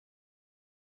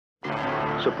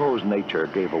Suppose nature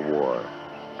gave a war,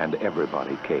 and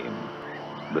everybody came.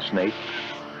 The snakes,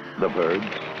 the birds,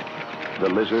 the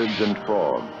lizards and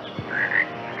frogs.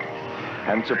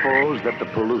 And suppose that the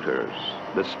polluters,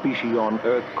 the species on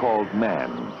Earth called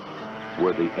man,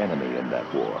 were the enemy in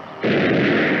that war.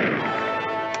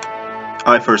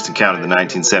 I first encountered the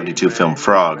 1972 film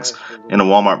Frogs in a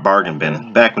Walmart bargain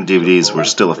bin, back when DVDs were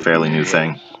still a fairly new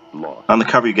thing. On the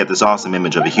cover you get this awesome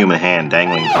image of a human hand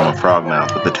dangling from a frog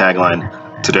mouth with the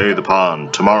tagline, "Today the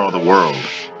pond, tomorrow the world."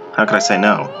 How could I say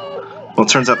no? Well, it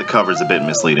turns out the cover is a bit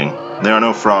misleading. There are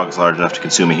no frogs large enough to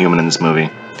consume a human in this movie.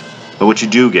 But what you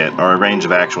do get are a range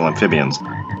of actual amphibians,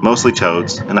 mostly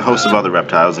toads, and a host of other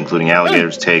reptiles including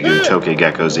alligators, tegu, tokay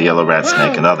geckos, a yellow rat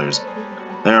snake, and others.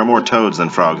 There are more toads than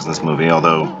frogs in this movie,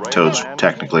 although toads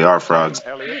technically are frogs,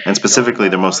 and specifically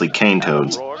they're mostly cane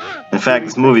toads. In fact,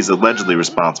 this movie is allegedly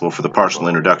responsible for the partial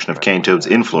introduction of cane toads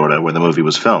in Florida where the movie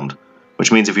was filmed,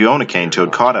 which means if you own a cane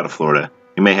toad caught out of Florida,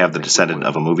 you may have the descendant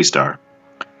of a movie star.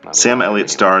 Sam Elliott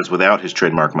stars without his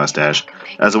trademark mustache,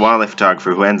 as a wildlife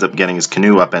photographer who ends up getting his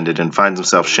canoe upended and finds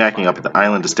himself shacking up at the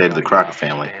island estate of the Crockett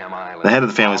family. The head of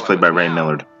the family is played by Ray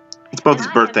Millard. It's both his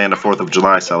birthday and a 4th of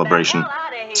July celebration,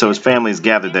 so his family is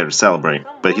gathered there to celebrate,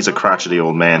 but he's a crotchety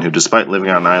old man who, despite living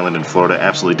on an island in Florida,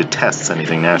 absolutely detests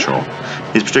anything natural.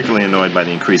 He's particularly annoyed by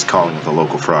the increased calling of the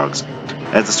local frogs.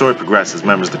 As the story progresses,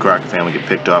 members of the Crockett family get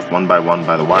picked off one by one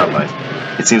by the wildlife.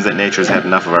 It seems that nature's had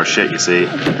enough of our shit, you see,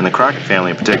 and the Crockett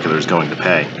family in particular is going to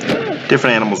pay.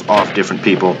 Different animals off different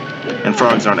people, and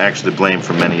frogs aren't actually to blame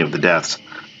for many of the deaths,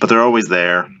 but they're always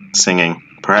there, singing.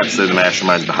 Perhaps they're the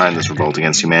masterminds behind this revolt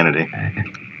against humanity.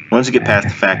 Once you get past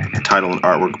the fact that the title and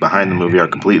artwork behind the movie are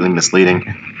completely misleading,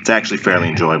 it's actually fairly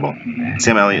enjoyable.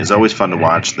 Sam Elliott is always fun to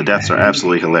watch, the deaths are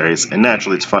absolutely hilarious, and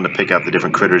naturally it's fun to pick out the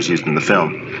different critters used in the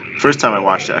film. The first time I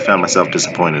watched it, I found myself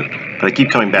disappointed, but I keep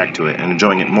coming back to it and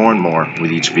enjoying it more and more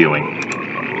with each viewing.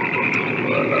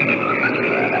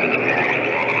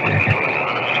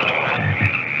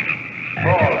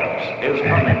 Frogs is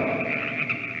coming.